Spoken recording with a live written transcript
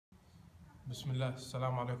Bismillah,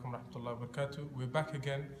 assalamu alaikum rahmatullahi wa barakatuh. We're back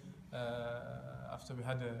again after we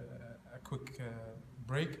had a quick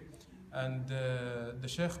break. And the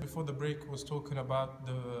Shaykh before the break was talking about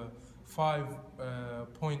the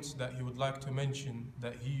 5 points that he would like to mention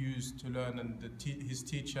that he used to learn, and his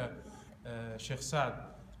teacher, Shaykh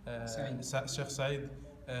Shaykh Said,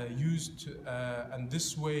 used, and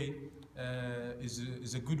this way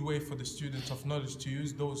is a good way for the student of knowledge to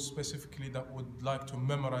use those specifically that would like to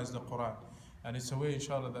memorize the Quran. And it's a way,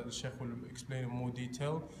 inshallah, that the Shaykh will explain in more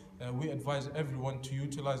detail. We advise everyone to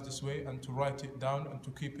utilize this way and to write it down and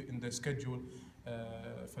to keep it in their schedule.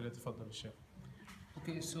 فليتفضل الشيخ.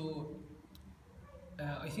 Okay, so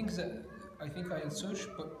I think I'll search,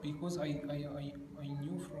 but because I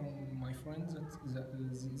knew from my friends that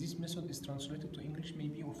this method is translated to English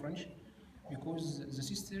maybe or French, because the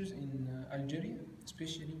sisters in Algeria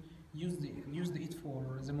especially used it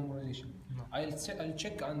for the memorization. No. I'll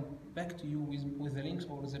check and back to you with the links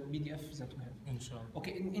or the PDF that we have. Inshallah.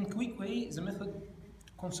 Okay, in quick way, the method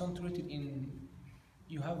concentrated in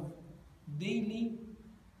you have daily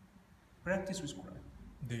practice with Quran.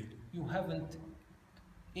 Daily. You haven't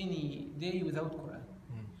any day without Quran.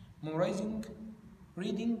 Memorizing,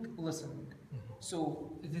 reading, listening.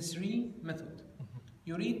 So the 3 method.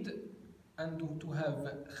 You read and to have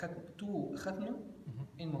 2 khatma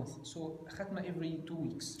in month. So khatma every 2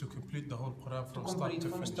 weeks. To complete the whole Quran from start to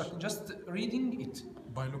finish. Just reading it.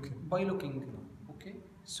 By looking. By looking. Okay.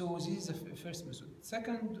 So this is the first method.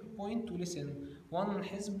 Second point, to listen 1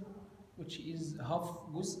 hizb, which is half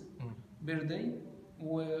juz per day,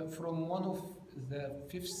 from one of the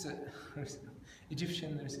 5th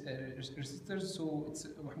Egyptian reciters. So it's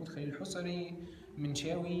Muhammad Qasim,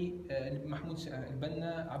 Minshawi, Mahmoud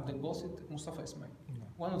Al-Banna, Abd al-Basit, Mustafa Ismail.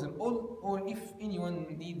 One of them. All, or if anyone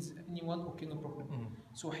needs anyone, okay, no problem.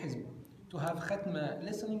 So hizb. To have khatma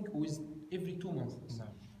listening with every 2 months.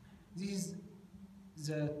 These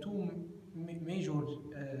the 2 major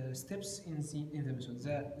steps in the method.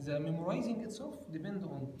 The memorizing itself depends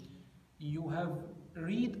on you have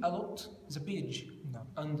read a lot the page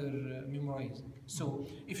under memorizing. So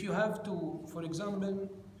if you have to, for example,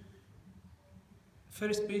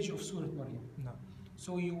 first page of Surah Maryam.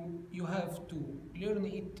 So you have to learn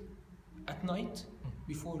it at night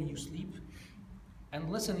before you sleep, and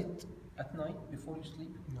listen it at night before you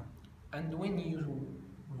sleep. And when you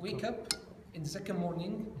wake up in the second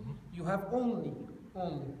morning, you have only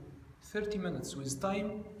 30 minutes with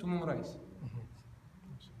time to memorize.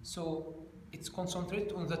 So it's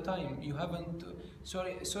concentrated on the time. You haven't.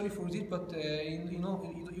 Sorry for this, but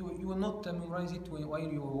you will not memorize it while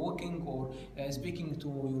you are walking or speaking to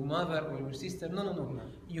your mother or your sister. No.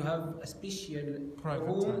 You have a special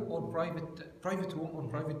room or private room or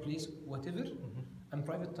private place, whatever. And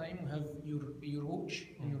private time, you have your watch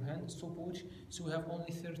in your hand, stopwatch. So we have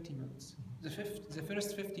only 30 minutes. The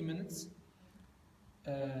first 50 minutes.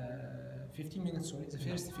 15 minutes. Sorry, the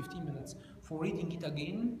first 15 minutes for reading it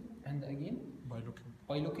again and again.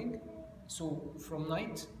 By looking. So from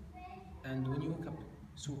night and when you wake up.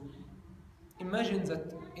 So imagine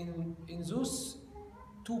that in those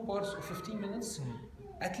 2 parts of 15 minutes,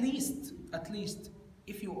 at least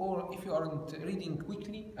if you aren't reading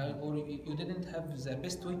quickly or you didn't have the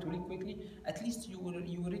best way to read quickly, at least you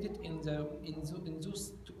read it in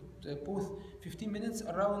those both 15 minutes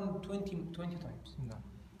around 20 times.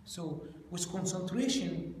 So with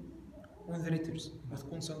concentration on the letters, with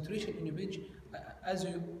concentration in a page, as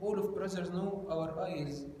all of brothers know, our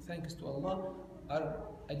eyes, thanks to Allah, are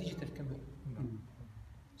a digital camera.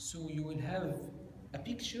 So you will have a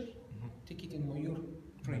picture, take it in your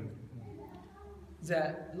brain.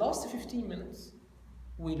 The last 15 minutes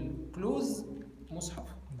will close Mus'haf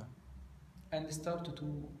and start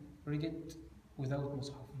to read it without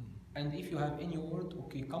Mus'haf. And if you have any word,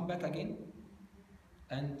 okay, come back again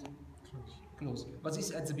and close. But this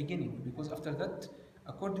is at the beginning, because after that,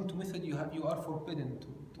 according to method, you are forbidden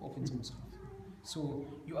to open the Mus'haf. So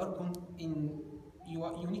you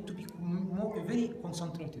need to be very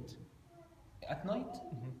concentrated at night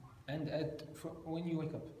and when you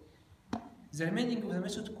wake up. The remaining of the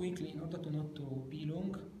method quickly, in order not to be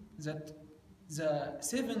long, that the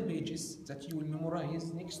 7 pages that you will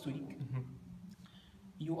memorize next week,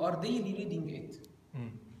 you are daily reading it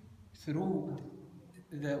through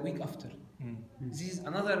the week after. This is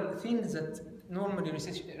another thing that normally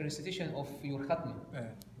recitation of your khatma.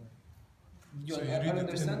 So you read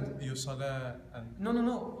it in your salah and...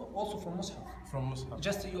 No, also from Mus'haf. From Mus'haf.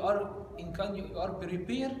 Just you are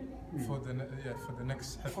prepared for the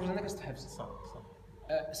next Hafs. For the next Hafs.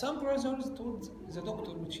 Some brothers told the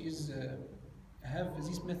doctor, which is have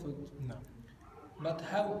this method. But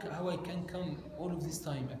how I can come all of this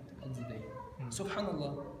time at the day?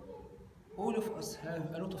 Subhanallah, all of us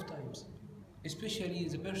have a lot of times, especially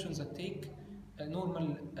the persons that take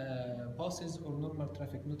normal buses or normal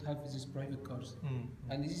traffic, not have these private cars.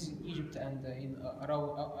 And this is in Egypt and in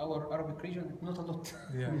around our Arabic region, not a lot.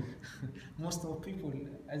 Yeah. Most of people,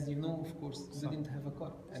 as you know, of course, didn't have a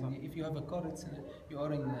car. And if you have a car, it's you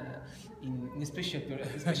are in a special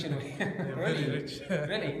way. Very rich.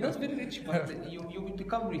 Really, not very rich, but you will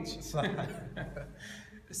become rich.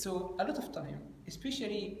 So a lot of time,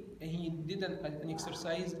 especially he did an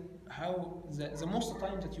exercise how the most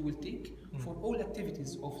time that you will take for all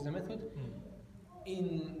activities of the method.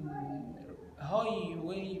 In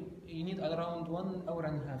highway you need around 1 hour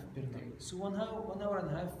and a half per day. So 1 hour and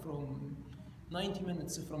a half from 90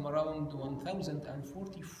 minutes from around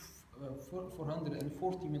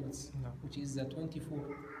 440 minutes, which is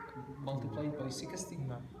 24 multiplied by 60.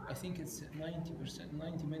 I think it's 90%,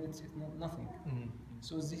 90 minutes is not nothing.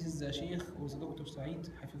 So this is the Shaykh or the Dr. Saeed,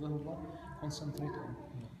 Hafizahullah, concentrate on.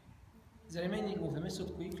 The remaining of the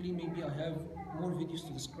method quickly, maybe I have more videos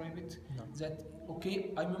to describe it. That,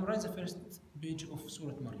 okay, I memorize the first page of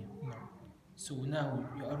Surah Maryam. So now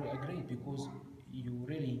you are great because you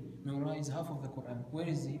really memorize half of the Quran. Where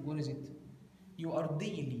is it? You are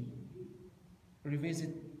daily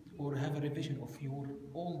revisit or have a revision of your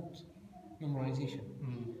old memorization.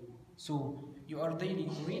 So you are daily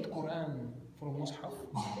read Quran from Mus'haf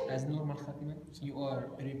as normal khatima. You are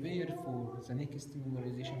prepared for the next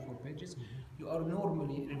memorization for pages. You are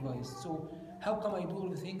normally revised. So how come I do all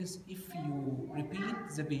the things? If you repeat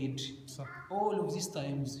the page all of these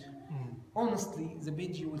times, honestly, the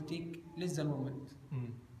page you will take less than 1 minute.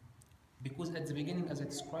 Because at the beginning, as I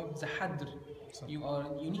described, the hadr, you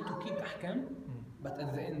need to keep ahkam, but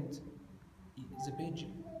at the end, the page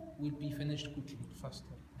will be finished quickly.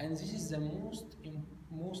 Faster. And this is the most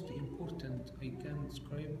important I can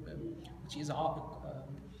describe, which is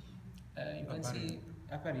you can say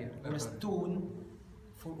a barrier or a stone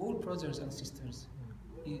for all brothers and sisters.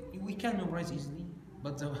 We can memorize easily,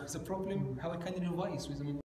 but the problem how I can revise with the